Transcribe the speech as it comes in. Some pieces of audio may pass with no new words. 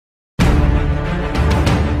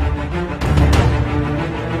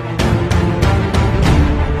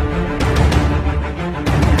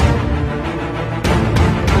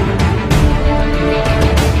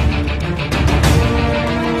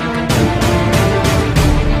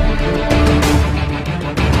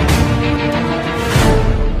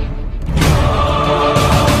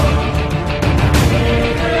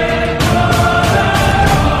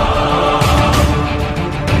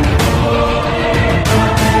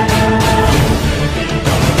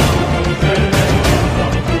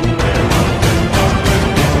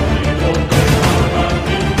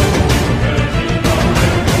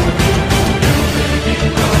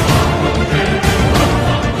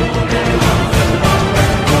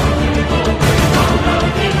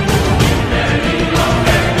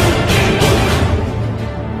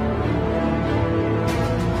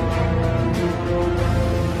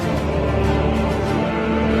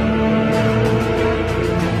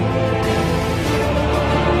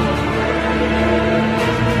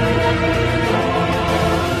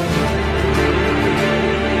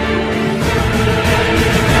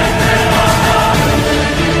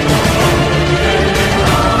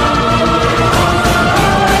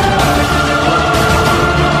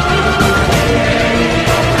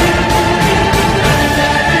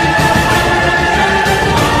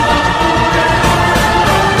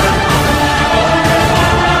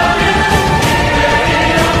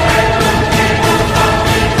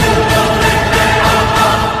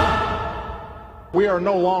are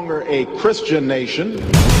no longer a Christian nation.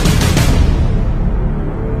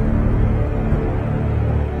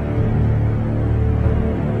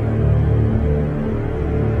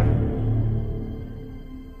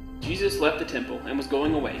 Jesus left the temple and was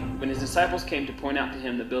going away when his disciples came to point out to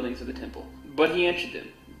him the buildings of the temple. But he answered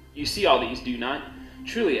them, "You see all these, do you not?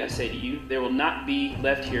 Truly I say to you, there will not be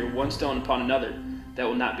left here one stone upon another that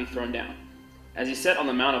will not be thrown down." As he sat on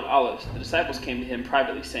the Mount of Olives, the disciples came to him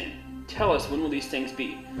privately, saying, "Tell us, when will these things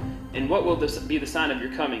be? And what will this be the sign of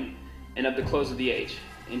your coming and of the close of the age?"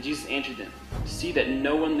 And Jesus answered them, "See that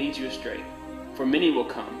no one leads you astray. For many will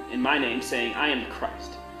come in my name, saying, 'I am the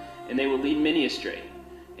Christ,' and they will lead many astray.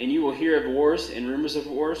 And you will hear of wars and rumors of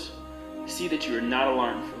wars. See that you are not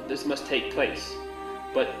alarmed, for this must take place.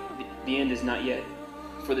 But the end is not yet.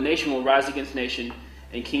 For the nation will rise against nation,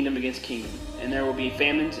 and kingdom against kingdom, and there will be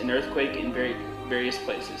famines and earthquake in various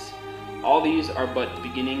places. All these are but the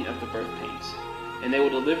beginning of the birth pains. And they will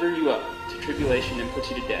deliver you up to tribulation and put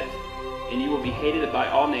you to death, and you will be hated by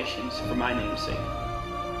all nations for my name's sake.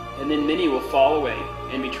 And then many will fall away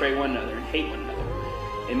and betray one another and hate one another.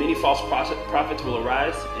 And many false prophets will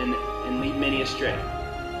arise and lead many astray.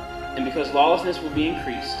 And because lawlessness will be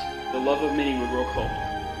increased, the love of many will grow cold.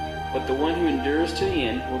 But the one who endures to the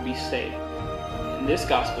end will be saved. And this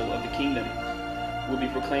gospel of the kingdom will be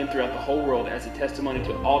proclaimed throughout the whole world as a testimony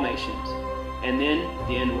to all nations, and then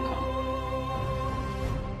the end will come."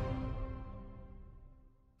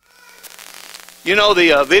 You know,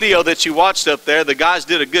 the video that you watched up there, the guys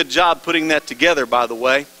did a good job putting that together, by the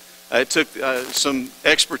way. It took some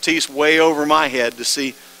expertise way over my head to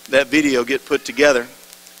see that video get put together,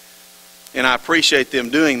 and I appreciate them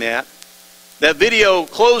doing that. That video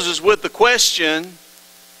closes with the question,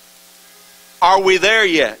 are we there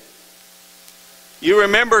yet? You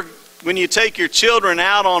remember when you take your children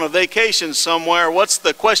out on a vacation somewhere, what's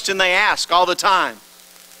the question they ask all the time?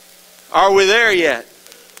 Are we there yet?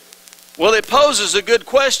 Well, it poses a good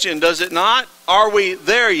question, does it not? Are we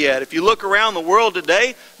there yet? If you look around the world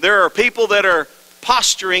today, there are people that are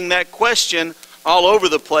posturing that question all over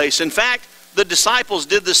the place. In fact, the disciples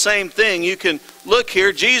did the same thing. You can look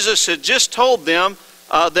here. Jesus had just told them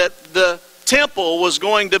that the temple was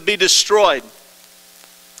going to be destroyed.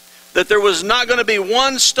 That there was not going to be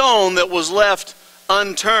one stone that was left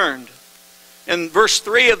unturned. And verse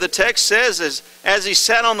 3 of the text says, as he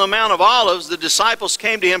sat on the Mount of Olives, the disciples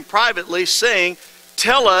came to him privately, saying,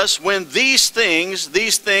 "Tell us when these things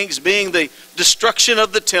being the destruction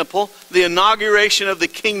of the temple, the inauguration of the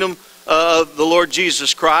kingdom of the Lord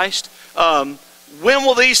Jesus Christ, when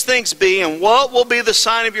will these things be, and what will be the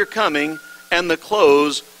sign of your coming and the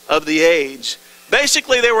close of the age?"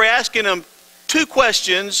 Basically, they were asking him two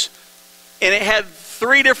questions, and it had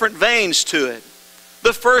three different veins to it.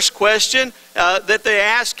 The first question that they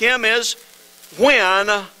ask him is, when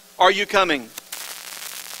are you coming?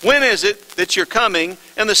 When is it that you're coming?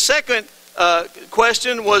 And the second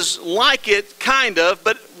question was like it, kind of,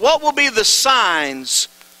 but what will be the signs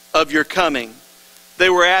of your coming? They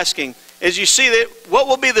were asking. As you see, that what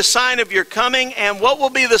will be the sign of your coming, and what will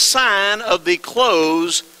be the sign of the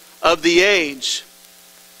close of the age?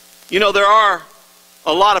 You know, there are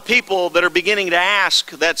a lot of people that are beginning to ask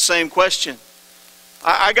that same question.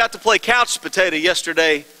 I got to play couch potato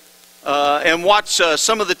yesterday and watch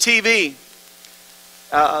some of the TV.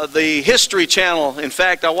 The History Channel. In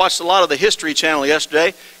fact, I watched a lot of the History Channel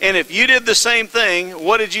yesterday. And if you did the same thing,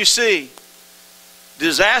 what did you see?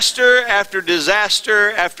 Disaster after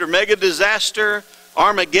disaster after mega disaster.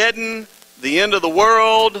 Armageddon, the end of the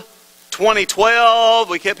world, 2012.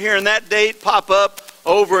 We kept hearing that date pop up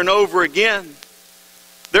over and over again.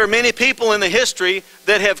 There are many people in the history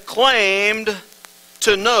that have claimed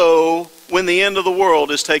to know when the end of the world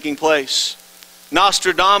is taking place.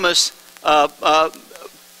 Nostradamus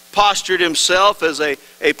postured himself as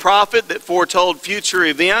a prophet that foretold future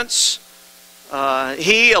events.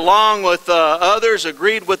 He, along with others,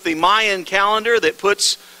 agreed with the Mayan calendar that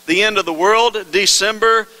puts the end of the world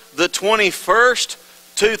December the 21st,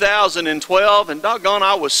 2012. And doggone,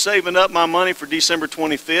 I was saving up my money for December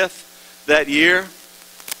 25th that year.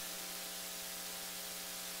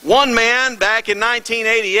 One man back in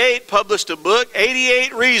 1988 published a book,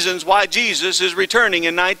 88 Reasons Why Jesus is Returning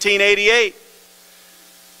in 1988.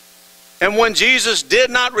 And when Jesus did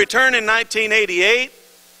not return in 1988,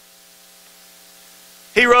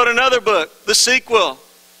 he wrote another book, the sequel,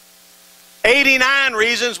 89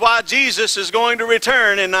 Reasons Why Jesus is Going to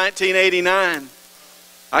Return in 1989.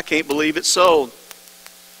 I can't believe it sold.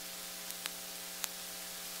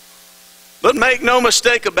 But make no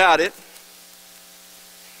mistake about it,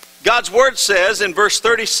 God's Word says in verse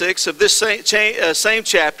 36 of this same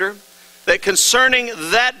chapter that concerning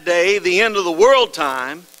that day, the end of the world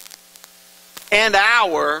time, and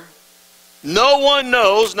hour, no one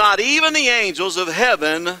knows, not even the angels of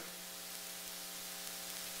heaven,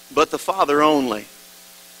 but the Father only.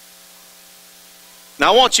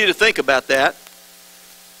 Now I want you to think about that.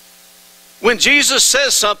 When Jesus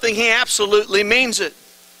says something, He absolutely means it.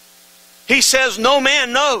 He says no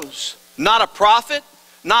man knows. Not a prophet,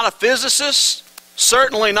 not a physicist,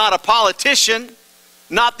 certainly not a politician,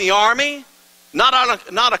 not the army, not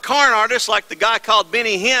a con artist like the guy called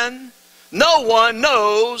Benny Hinn. No one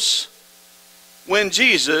knows when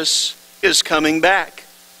Jesus is coming back.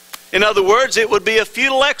 In other words, it would be a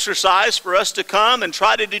futile exercise for us to come and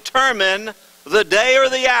try to determine the day or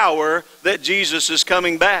the hour that Jesus is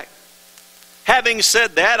coming back. Having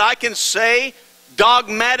said that, I can say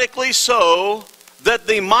dogmatically so that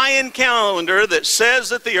the Mayan calendar that says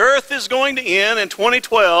that the earth is going to end in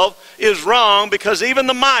 2012 is wrong, because even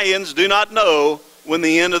the Mayans do not know when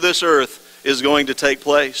the end of this earth is going to take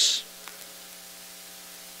place.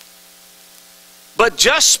 But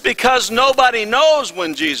just because nobody knows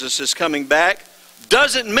when Jesus is coming back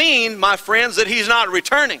doesn't mean, my friends, that He's not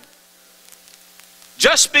returning.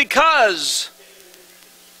 Just because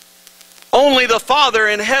only the Father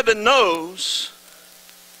in heaven knows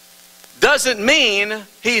doesn't mean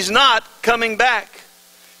He's not coming back.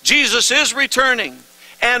 Jesus is returning.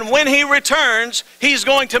 And when He returns, He's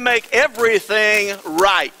going to make everything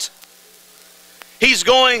right. He's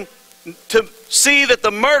going to see that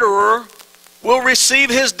the murderer will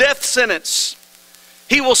receive his death sentence.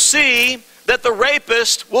 He will see that the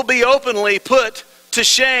rapist will be openly put to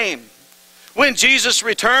shame. When Jesus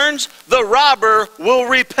returns, the robber will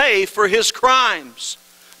repay for his crimes.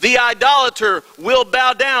 The idolater will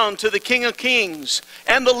bow down to the King of Kings,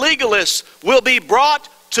 and the legalist will be brought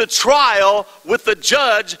to trial with the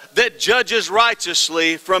judge that judges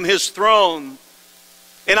righteously from his throne.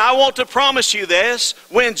 And I want to promise you this: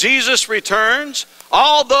 when Jesus returns,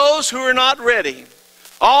 all those who are not ready,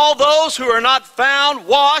 all those who are not found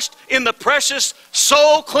washed in the precious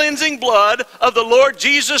soul-cleansing blood of the Lord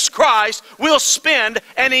Jesus Christ will spend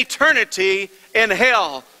an eternity in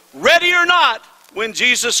hell. Ready or not, when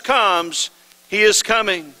Jesus comes, He is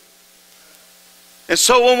coming. And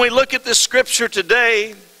so when we look at this scripture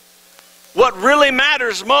today, what really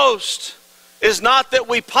matters most is not that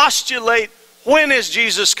we postulate when is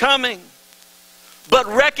Jesus coming, but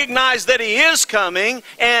recognize that He is coming,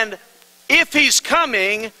 and if He's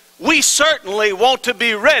coming, we certainly want to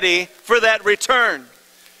be ready for that return.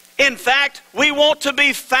 In fact, we want to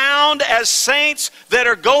be found as saints that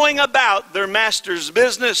are going about their Master's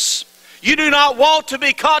business. You do not want to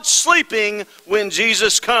be caught sleeping when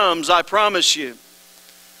Jesus comes, I promise you.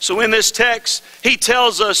 So in this text, he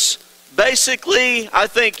tells us, basically, I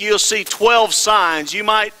think you'll see 12 signs. You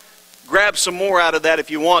might grab some more out of that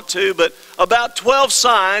if you want to, but about 12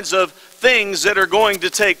 signs of things that are going to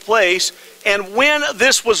take place. And when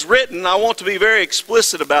this was written, I want to be very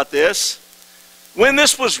explicit about this. When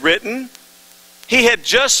this was written, he had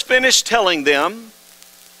just finished telling them,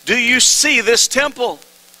 do you see this temple?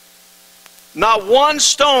 Not one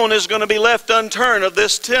stone is going to be left unturned of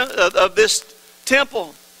this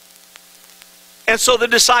temple. And so the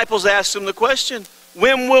disciples asked him the question,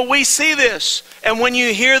 when will we see this? And when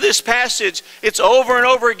you hear this passage, it's over and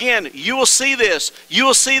over again. You will see this. You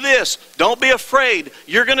will see this. Don't be afraid.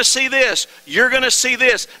 You're going to see this. You're going to see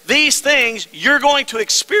this. These things you're going to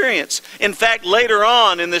experience. In fact, later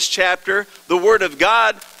on in this chapter, the Word of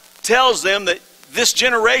God tells them that this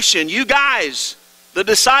generation, you guys, the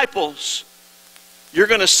disciples, you're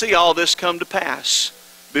going to see all this come to pass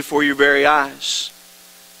before your very eyes.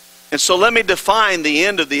 And so let me define the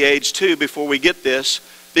end of the age too before we get this,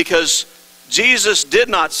 because Jesus did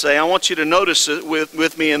not say, I want you to notice it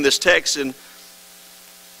with me in this text in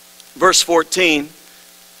verse 14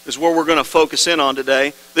 is where we're going to focus in on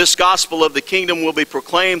today. This gospel of the kingdom will be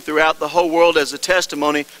proclaimed throughout the whole world as a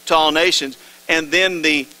testimony to all nations, and then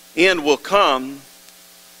the end will come.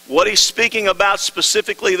 What he's speaking about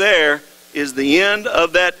specifically there is the end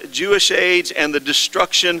of that Jewish age and the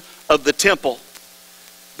destruction of the temple.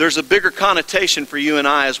 There's a bigger connotation for you and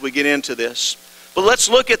I as we get into this. But let's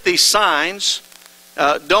look at these signs.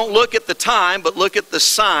 Don't look at the time, but look at the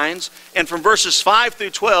signs. And from verses 5 through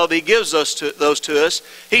 12, he gives those to us.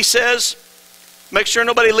 He says, make sure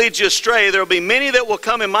nobody leads you astray. There will be many that will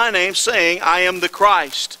come in my name saying, I am the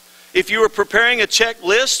Christ. If you were preparing a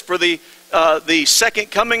checklist for the second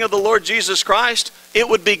coming of the Lord Jesus Christ, it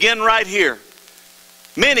would begin right here.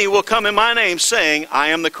 Many will come in my name saying, I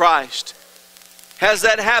am the Christ. Has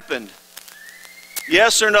that happened?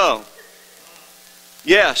 Yes or no?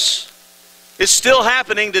 Yes. It's still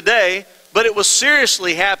happening today. but it was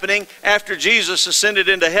seriously happening after Jesus ascended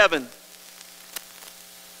into heaven.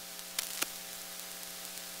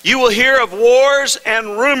 You will hear of wars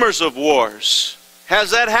and rumors of wars.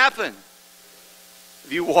 Has that happened?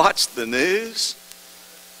 Have you watched the news?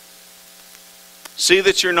 See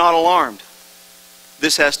that you're not alarmed.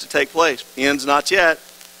 This has to take place. The end's not yet.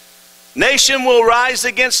 Nation will rise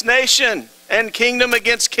against nation and kingdom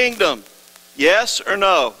against kingdom. Yes or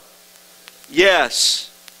no? Yes.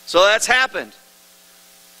 So that's happened.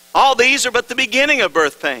 All these are but the beginning of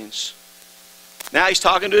birth pains. Now he's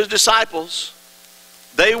talking to his disciples.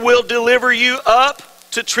 They will deliver you up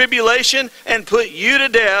to tribulation and put you to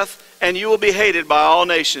death, and you will be hated by all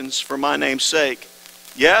nations for my name's sake.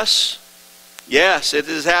 Yes? Yes, it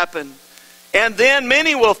has happened. And then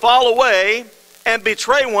many will fall away and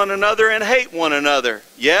betray one another and hate one another.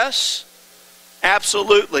 Yes?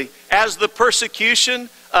 Absolutely. As the persecution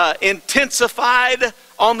intensified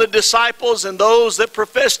on the disciples and those that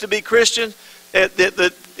profess to be Christians,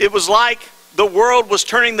 it was like the world was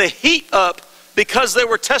turning the heat up because they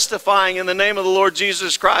were testifying in the name of the Lord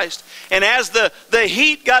Jesus Christ. And as the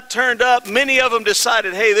heat got turned up, many of them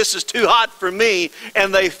decided, hey, this is too hot for me,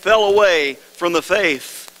 and they fell away from the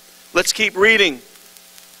faith. Let's keep reading.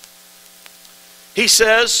 He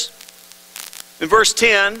says in verse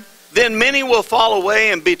 10, then many will fall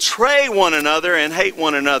away and betray one another and hate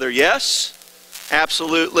one another. Yes?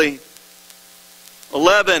 Absolutely.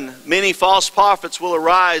 11, many false prophets will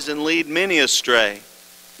arise and lead many astray.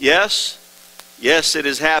 Yes? Yes, it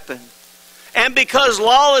has happened. And because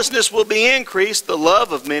lawlessness will be increased, the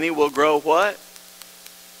love of many will grow what?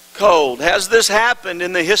 Cold. Has this happened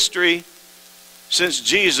in the history since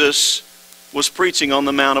Jesus was preaching on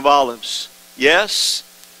the Mount of Olives? Yes?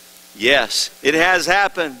 Yes, it has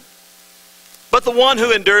happened. But the one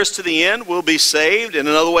who endures to the end will be saved. And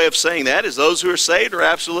another way of saying that is those who are saved are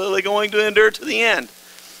absolutely going to endure to the end.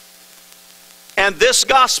 And this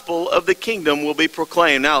gospel of the kingdom will be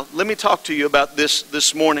proclaimed. Now, let me talk to you about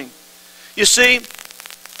this morning. You see,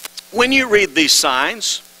 when you read these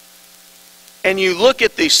signs and you look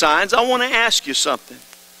at these signs, I want to ask you something.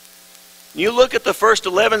 You look at the first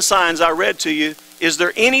 11 signs I read to you, is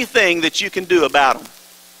there anything that you can do about them?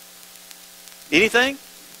 Anything?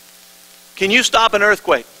 Can you stop an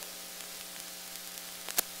earthquake?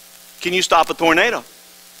 Can you stop a tornado?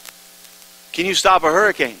 Can you stop a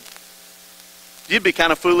hurricane? You'd be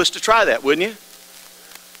kind of foolish to try that, wouldn't you?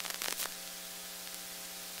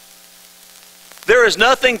 There is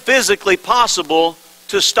nothing physically possible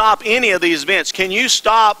to stop any of these events. Can you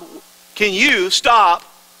stop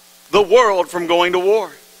the world from going to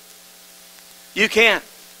war? You can't.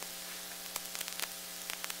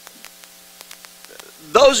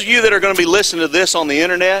 Those of you that are going to be listening to this on the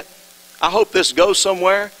internet, I hope this goes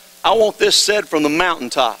somewhere. I want this said from the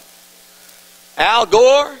mountaintop. Al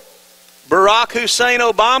Gore, Barack Hussein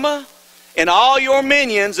Obama, and all your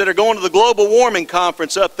minions that are going to the global warming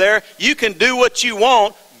conference up there, you can do what you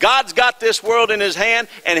want. God's got this world in His hand,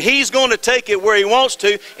 and He's going to take it where He wants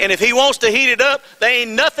to. And if He wants to heat it up, there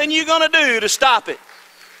ain't nothing you're going to do to stop it.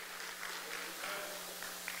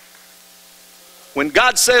 When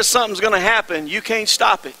God says something's going to happen, you can't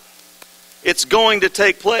stop it. It's going to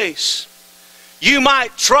take place. You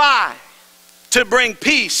might try to bring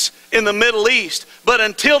peace in the Middle East, but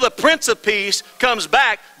until the Prince of Peace comes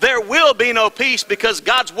back, there will be no peace, because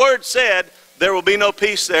God's Word said there will be no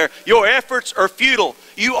peace there. Your efforts are futile.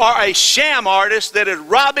 You are a sham artist that is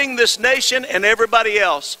robbing this nation and everybody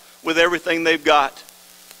else with everything they've got.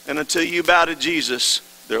 And until you bow to Jesus,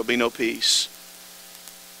 there will be no peace.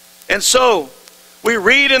 And so, we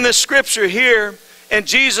read in this scripture here, and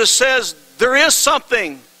Jesus says, there is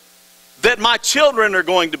something that my children are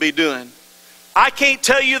going to be doing. I can't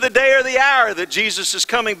tell you the day or the hour that Jesus is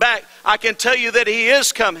coming back. I can tell you that He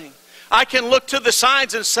is coming. I can look to the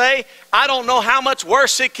signs and say, I don't know how much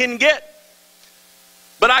worse it can get.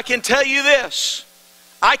 But I can tell you this.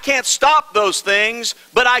 I can't stop those things,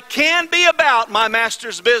 but I can be about my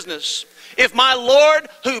Master's business. If my Lord,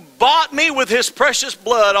 who bought me with His precious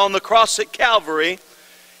blood on the cross at Calvary,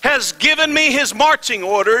 has given me His marching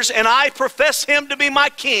orders, and I profess Him to be my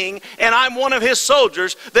king, and I'm one of His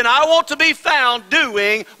soldiers, then I want to be found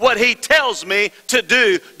doing what He tells me to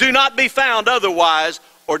do. Do not be found otherwise,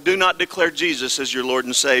 or do not declare Jesus as your Lord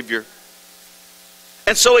and Savior.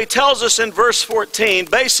 And so He tells us in verse 14,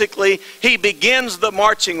 basically, He begins the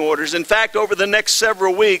marching orders. In fact, over the next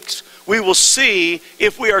several weeks, we will see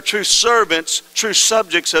if we are true servants, true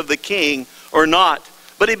subjects of the King or not.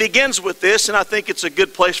 But he begins with this, and I think it's a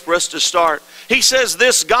good place for us to start. He says,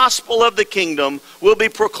 this gospel of the kingdom will be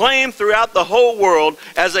proclaimed throughout the whole world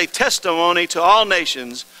as a testimony to all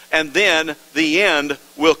nations, and then the end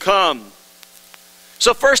will come.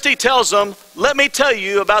 So first he tells them, let me tell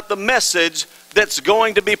you about the message that's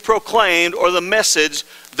going to be proclaimed, or the message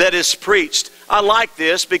that is preached. I like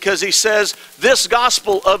this because he says, this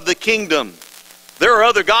gospel of the kingdom. There are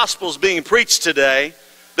other gospels being preached today.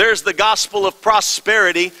 There's the gospel of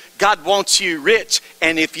prosperity. God wants you rich,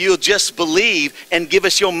 and if you'll just believe and give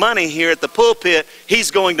us your money here at the pulpit,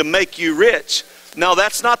 He's going to make you rich. No,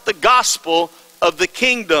 that's not the gospel of the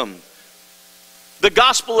kingdom. The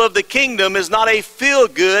gospel of the kingdom is not a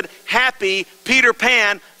feel-good, happy Peter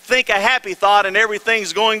Pan, think a happy thought and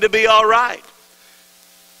everything's going to be all right.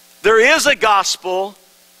 There is a gospel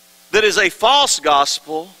that is a false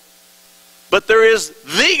gospel, but there is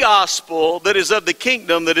the gospel that is of the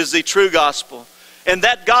kingdom, that is the true gospel. And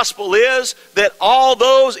that gospel is that all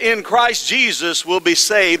those in Christ Jesus will be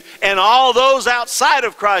saved, and all those outside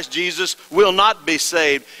of Christ Jesus will not be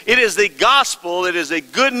saved. It is the gospel, it is a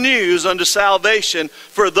good news unto salvation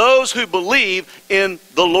for those who believe in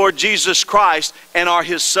the Lord Jesus Christ and are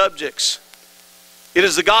His subjects. It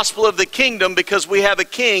is the gospel of the kingdom because we have a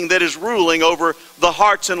king that is ruling over the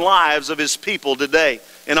hearts and lives of His people today.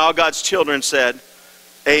 And all God's children said,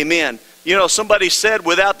 amen. You know, somebody said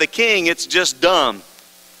without the king, it's just dumb.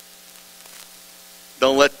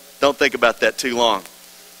 Don't think about that too long.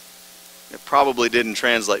 It probably didn't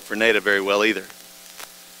translate for Nada very well either.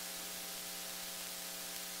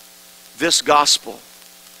 This gospel,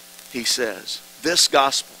 he says, this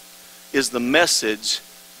gospel is the message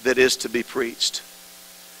that is to be preached.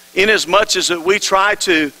 Inasmuch as we try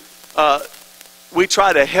to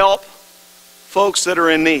help folks that are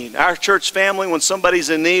in need. Our church family, when somebody's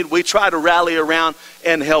in need, we try to rally around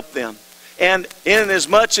and help them. And in as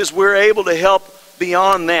much as we're able to help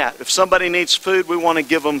beyond that, if somebody needs food, we want to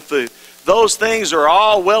give them food. Those things are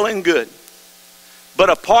all well and good. But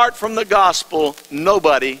apart from the gospel,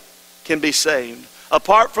 nobody can be saved.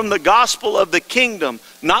 Apart from the gospel of the kingdom,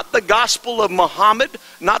 not the gospel of Muhammad,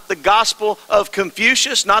 not the gospel of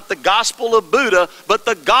Confucius, not the gospel of Buddha, but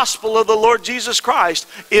the gospel of the Lord Jesus Christ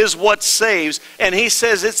is what saves. And he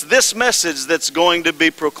says it's this message that's going to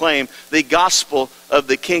be proclaimed, the gospel of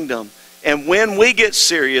the kingdom. And when we get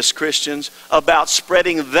serious, Christians, about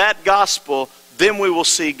spreading that gospel, then we will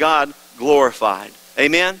see God glorified.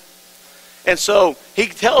 Amen? And so he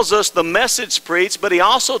tells us the message preached, but he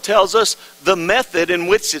also tells us the method in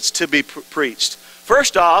which it's to be preached.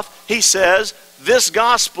 First off, he says this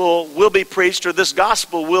gospel will be preached, or this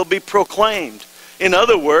gospel will be proclaimed. In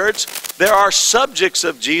other words, there are subjects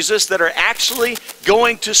of Jesus that are actually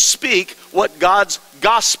going to speak what God's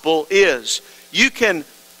gospel is. You can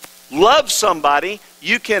love somebody,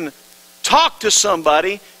 you can talk to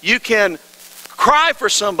somebody, you can cry for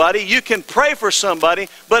somebody, you can pray for somebody,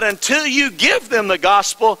 but until you give them the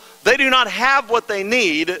gospel, they do not have what they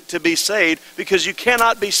need to be saved, because you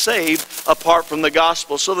cannot be saved apart from the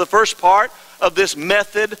gospel. So the first part of this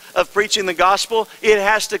method of preaching the gospel, it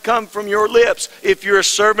has to come from your lips. If you're a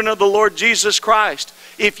servant of the Lord Jesus Christ,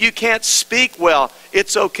 if you can't speak well,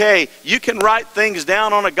 it's okay. You can write things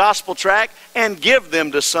down on a gospel tract and give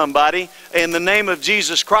them to somebody in the name of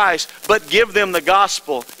Jesus Christ, but give them the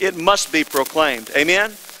gospel. It must be proclaimed.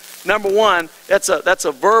 Amen? Number one, that's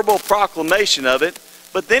a verbal proclamation of it.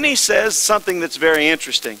 But then he says something that's very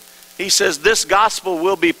interesting. He says this gospel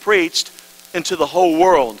will be preached into the whole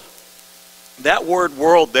world. That word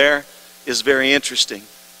world there is very interesting.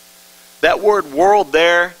 That word world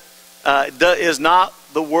there is not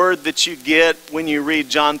the word that you get when you read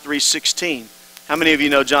John 3:16. How many of you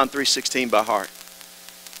know John 3:16 by heart?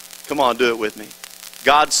 Come on, do it with me.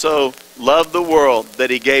 God so loved the world that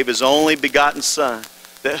He gave His only begotten Son,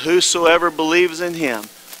 that whosoever believes in Him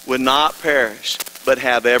would not perish, but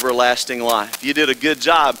have everlasting life. You did a good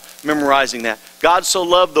job memorizing that. God so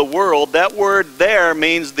loved the world, that word there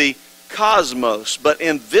means the cosmos. But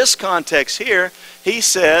in this context here, he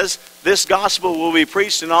says this gospel will be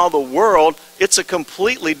preached in all the world. It's a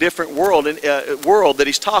completely different world that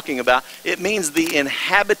he's talking about. It means the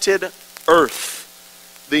inhabited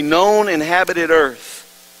earth, the known inhabited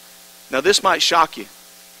earth. Now this might shock you.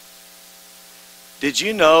 Did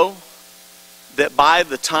you know that by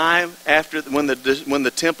the time after when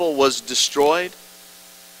the temple was destroyed,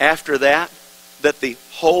 after that the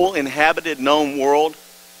whole inhabited known world,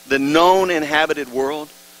 the known inhabited world,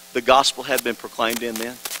 the gospel had been proclaimed in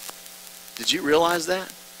then? Did you realize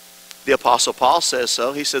that? The Apostle Paul says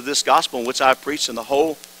so. He said, this gospel in which I preached in the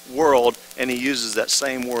whole world, and he uses that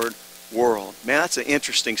same word, world. Man, that's an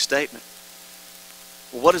interesting statement.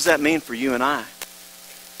 Well, what does that mean for you and I?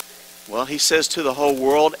 Well, he says to the whole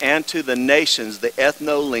world and to the nations, the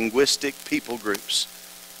ethno-linguistic people groups.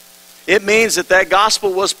 It means that that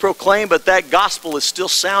gospel was proclaimed, but that gospel is still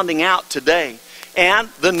sounding out today. And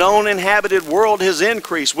the known inhabited world has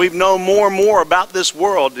increased. We've known more and more about this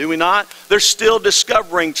world, do we not? They're still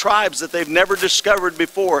discovering tribes that they've never discovered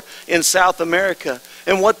before in South America.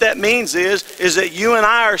 And what that means is that you and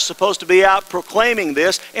I are supposed to be out proclaiming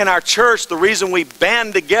this. In our church, the reason we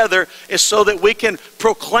band together is so that we can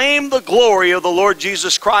proclaim the glory of the Lord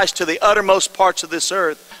Jesus Christ to the uttermost parts of this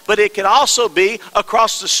earth. But it could also be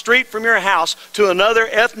across the street from your house to another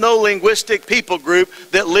ethno-linguistic people group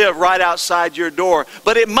that live right outside your door.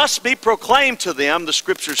 But it must be proclaimed to them, the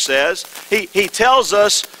Scripture says. He tells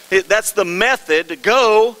us that's the method, to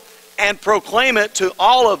go and proclaim it to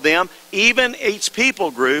all of them, even each people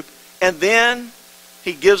group. And then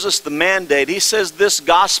he gives us the mandate. He says this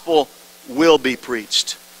gospel will be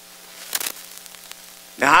preached.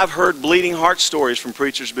 Now, I've heard bleeding heart stories from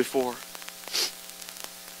preachers before.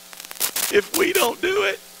 If we don't do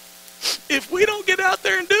it, if we don't get out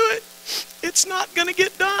there and do it, it's not going to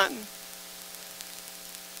get done.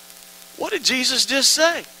 What did Jesus just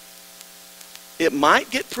say? It might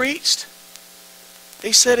get preached.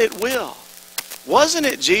 He said it will. Wasn't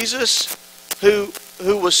it Jesus who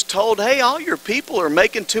was told, hey, all your people are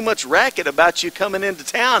making too much racket about you coming into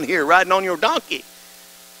town here riding on your donkey?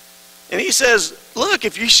 And he says, look,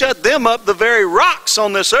 if you shut them up, the very rocks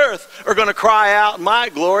on this earth are going to cry out my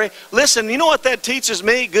glory. Listen, you know what that teaches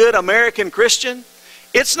me, good American Christian?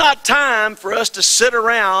 It's not time for us to sit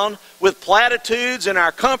around with platitudes in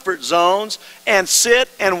our comfort zones and sit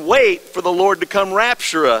and wait for the Lord to come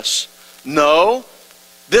rapture us. No,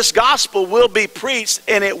 this gospel will be preached,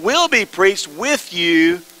 and it will be preached with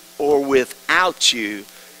you or without you.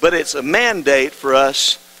 But it's a mandate for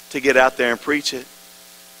us to get out there and preach it.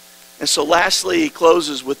 And so lastly, he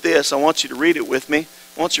closes with this. I want you to read it with me.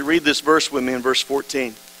 I want you to read this verse with me in verse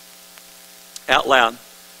 14. Out loud.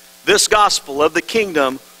 This gospel of the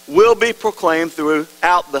kingdom will be proclaimed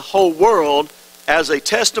throughout the whole world as a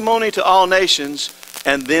testimony to all nations,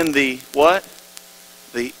 and then the what?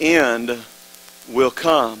 The end will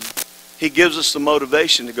come. He gives us the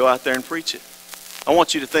motivation to go out there and preach it. I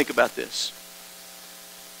want you to think about this.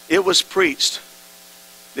 It was preached.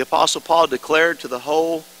 The Apostle Paul declared to the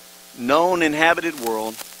whole known inhabited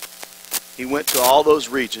world. He went to all those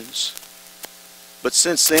regions. But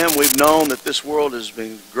since then, we've known that this world has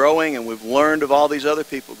been growing, and we've learned of all these other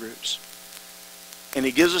people groups. And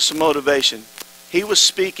he gives us some motivation. He was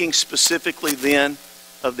speaking specifically then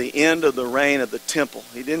of the end of the reign of the temple.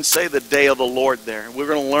 He didn't say the day of the Lord there. We're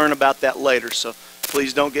going to learn about that later, so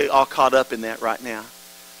please don't get all caught up in that right now.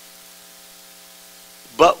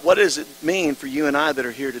 But what does it mean for you and I that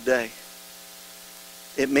are here today?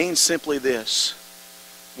 It means simply this.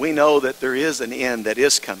 We know that there is an end that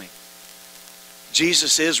is coming.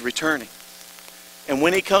 Jesus is returning. And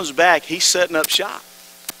when he comes back, he's setting up shop.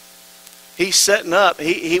 He's setting up.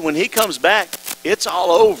 When he comes back, it's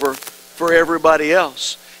all over for everybody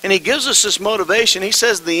else. And he gives us this motivation. He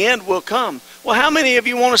says the end will come. Well, how many of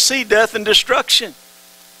you want to see death and destruction?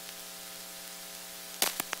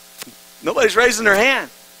 Nobody's raising their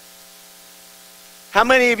hand. How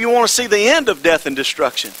many of you want to see the end of death and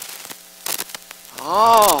destruction?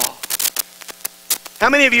 Oh. How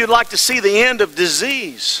many of you would like to see the end of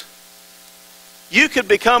disease? You could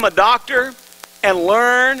become a doctor and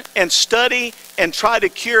learn and study and try to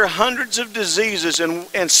cure hundreds of diseases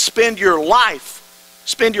and spend your life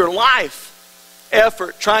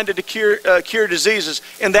effort trying to cure diseases.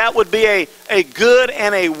 And that would be a good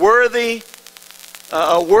and a worthy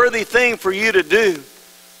thing for you to do.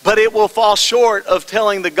 But it will fall short of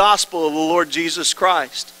telling the gospel of the Lord Jesus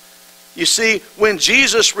Christ. You see, when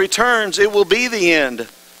Jesus returns, it will be the end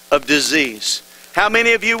of disease. How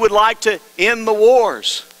many of you would like to end the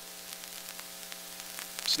wars?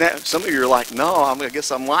 Some of you are like, no, I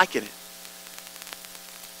guess I'm liking it.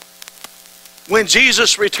 When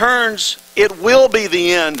Jesus returns, it will be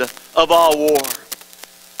the end of all war.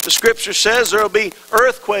 The Scripture says there will be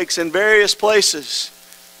earthquakes in various places.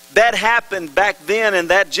 That happened back then in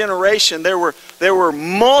that generation. There were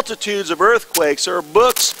multitudes of earthquakes. There are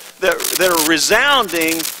books that are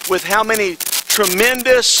resounding with how many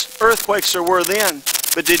tremendous earthquakes there were then.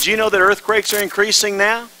 But did you know that earthquakes are increasing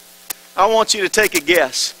now? I want you to take a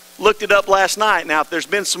guess. Looked it up last night. Now, if there's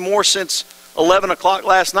been some more since 11 o'clock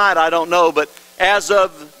last night, I don't know. But as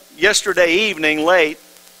of yesterday evening, late,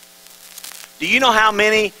 do you know how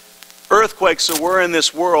many earthquakes there were in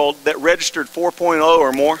this world that registered 4.0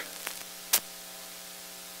 or more?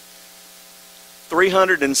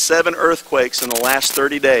 307 earthquakes in the last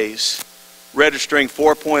 30 days, registering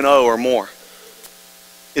 4.0 or more.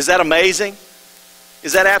 Is that amazing?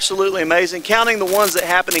 Is that absolutely amazing? Counting the ones that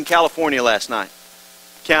happened in California last night.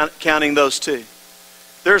 Counting those two.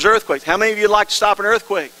 There's earthquakes. How many of you would like to stop an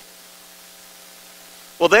earthquake?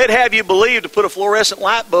 Well, they'd have you believe to put a fluorescent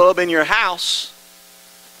light bulb in your house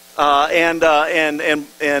and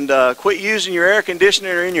quit using your air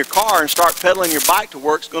conditioner in your car and start pedaling your bike to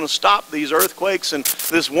work is going to stop these earthquakes and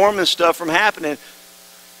this warming stuff from happening.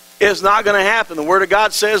 It's not going to happen. The Word of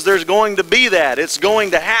God says there's going to be that. It's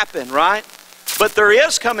going to happen, right? But there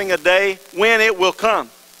is coming a day when it will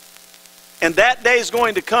come. And that day is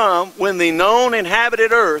going to come when the known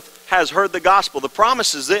inhabited earth has heard the gospel. The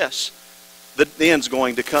promise is this: the end's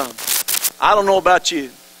going to come. I don't know about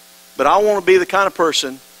you, but I want to be the kind of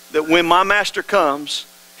person that when my master comes,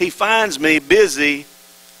 he finds me busy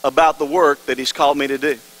about the work that he's called me to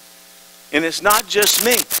do. And it's not just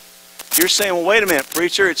me. You're saying, well, wait a minute,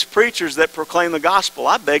 preacher, it's preachers that proclaim the gospel.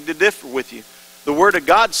 I beg to differ with you. The Word of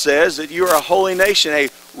God says that you are a holy nation, a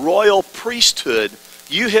royal priesthood.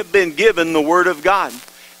 You have been given the Word of God.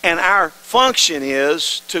 And our function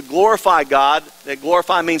is to glorify God. That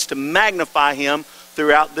glorify means to magnify Him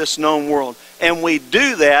throughout this known world. And we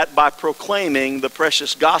do that by proclaiming the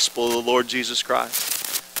precious gospel of the Lord Jesus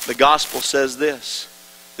Christ. The gospel says this,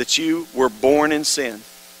 that you were born in sin.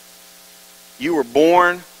 You were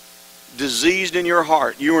born diseased in your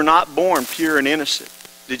heart. You were not born pure and innocent.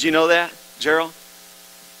 Did you know that, Gerald?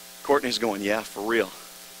 Courtney's going, yeah, for real.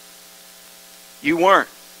 You weren't.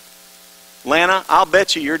 Lana, I'll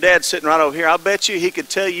bet you, your dad's sitting right over here, I'll bet you he could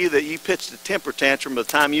tell you that you pitched a temper tantrum by the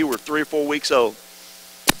time you were 3 or 4 weeks old.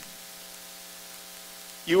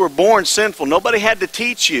 You were born sinful. Nobody had to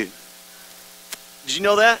teach you. Did you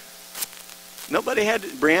know that? Nobody had to,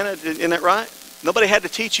 Brianna, isn't that right? Nobody had to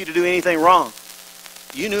teach you to do anything wrong.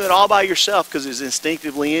 You knew it all by yourself because it was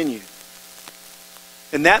instinctively in you.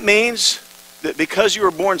 And that means that because you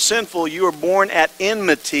were born sinful, you were born at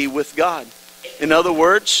enmity with God. In other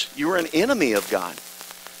words, you were an enemy of God.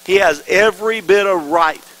 He has every bit of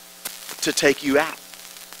right to take you out.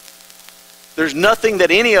 There's nothing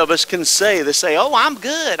that any of us can say that say, oh, I'm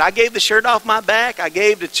good. I gave the shirt off my back. I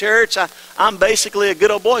gave to church. I'm basically a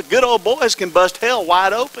good old boy. Good old boys can bust hell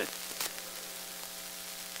wide open.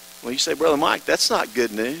 Well, you say, Brother Mike, that's not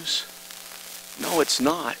good news. No, it's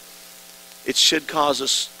not. It should cause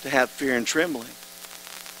us to have fear and trembling.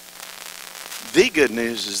 The good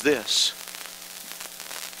news is this: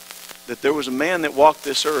 that there was a man that walked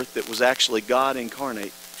this earth that was actually God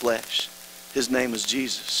incarnate flesh. His name was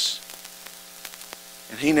Jesus.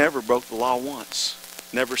 And he never broke the law once.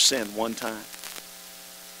 Never sinned one time.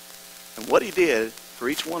 And what he did for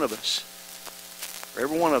each one of us, for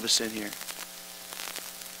every one of us in here,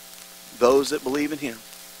 those that believe in him,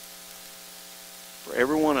 for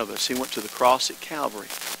every one of us, he went to the cross at Calvary.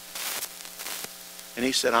 And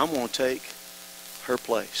he said, I'm going to take her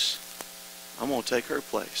place. I'm going to take her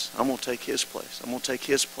place. I'm going to take his place. I'm going to take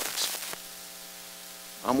his place.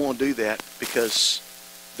 I'm going to do that because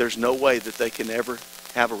there's no way that they can ever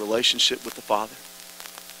have a relationship with the Father.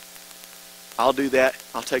 I'll do that.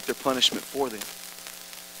 I'll take their punishment for them.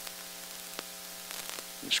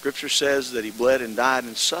 The Scripture says that he bled and died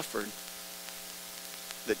and suffered,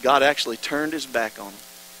 that God actually turned his back on him.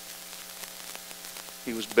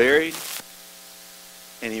 He was buried,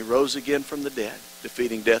 and he rose again from the dead,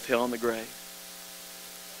 defeating death, hell, and the grave.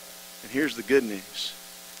 And here's the good news,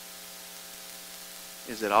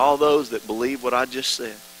 is that all those that believe what I just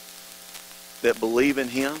said, that believe in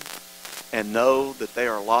him and know that they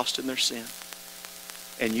are lost in their sin,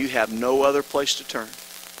 and you have no other place to turn.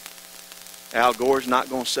 Al Gore's not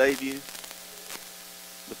going to save you.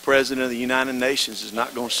 The President of the United Nations is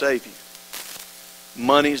not going to save you.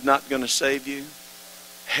 Money's not going to save you.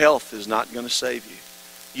 Health is not going to save you.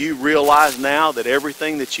 You realize now that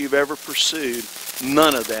everything that you've ever pursued,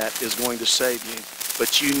 none of that is going to save you.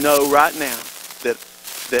 But you know right now that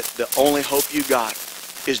the only hope you got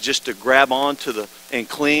is just to grab on to and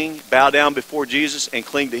cling, bow down before Jesus and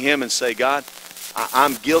cling to him and say, God,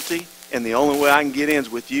 I'm guilty, and the only way I can get in is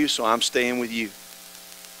with you, so I'm staying with you.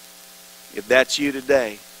 If that's you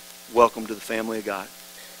today, welcome to the family of God.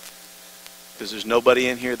 Because there's nobody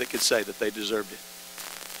in here that could say that they deserved it.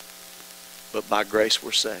 But by grace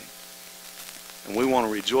we're saved. And we want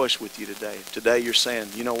to rejoice with you today. If today you're saying,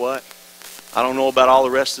 you know what? I don't know about all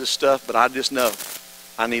the rest of this stuff, but I just know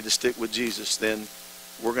I need to stick with Jesus. Then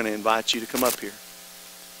we're going to invite you to come up here.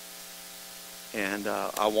 And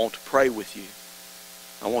I want to pray with you.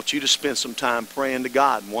 I want you to spend some time praying to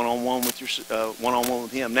God one-on-one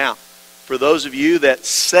with him. Now, for those of you that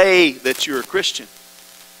say that you're a Christian,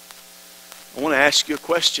 I want to ask you a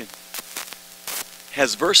question.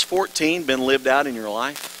 Has verse 14 been lived out in your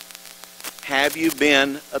life? Have you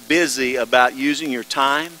been busy about using your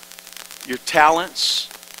time, your talents,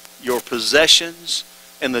 your possessions,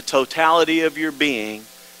 and the totality of your being?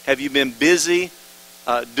 Have you been busy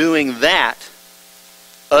doing that,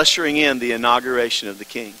 ushering in the inauguration of the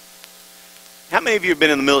King? How many of you have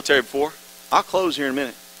been in the military before? I'll close here in a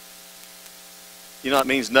minute. You know, it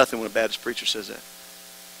means nothing when a Baptist preacher says that.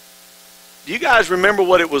 Do you guys remember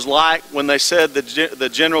what it was like when they said the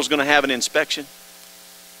general's going to have an inspection?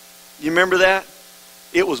 You remember that?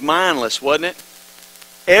 It was mindless, wasn't it?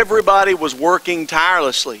 Everybody was working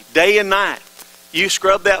tirelessly, day and night. You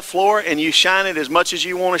scrub that floor and you shine it as much as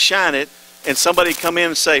you want to shine it, and somebody come in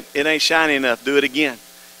and say, it ain't shiny enough, do it again.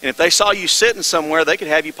 And if they saw you sitting somewhere, they could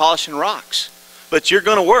have you polishing rocks. But you're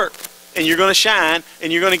going to work, and you're going to shine,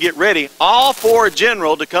 and you're going to get ready, all for a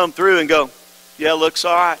general to come through and go, yeah, looks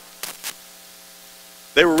all right.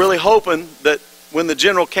 They were really hoping that when the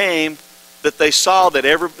general came, that he saw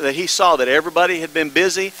that everybody had been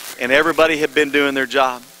busy and everybody had been doing their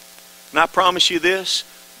job. And I promise you this,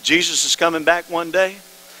 Jesus is coming back one day,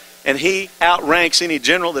 and he outranks any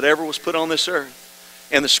general that ever was put on this earth.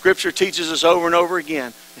 And the Scripture teaches us over and over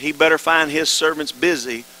again, he better find his servants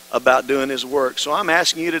busy about doing his work. So I'm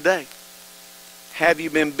asking you today, have you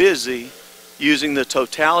been busy using the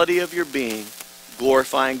totality of your being,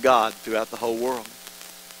 glorifying God throughout the whole world?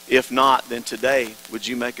 If not, then today, would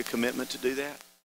you make a commitment to do that?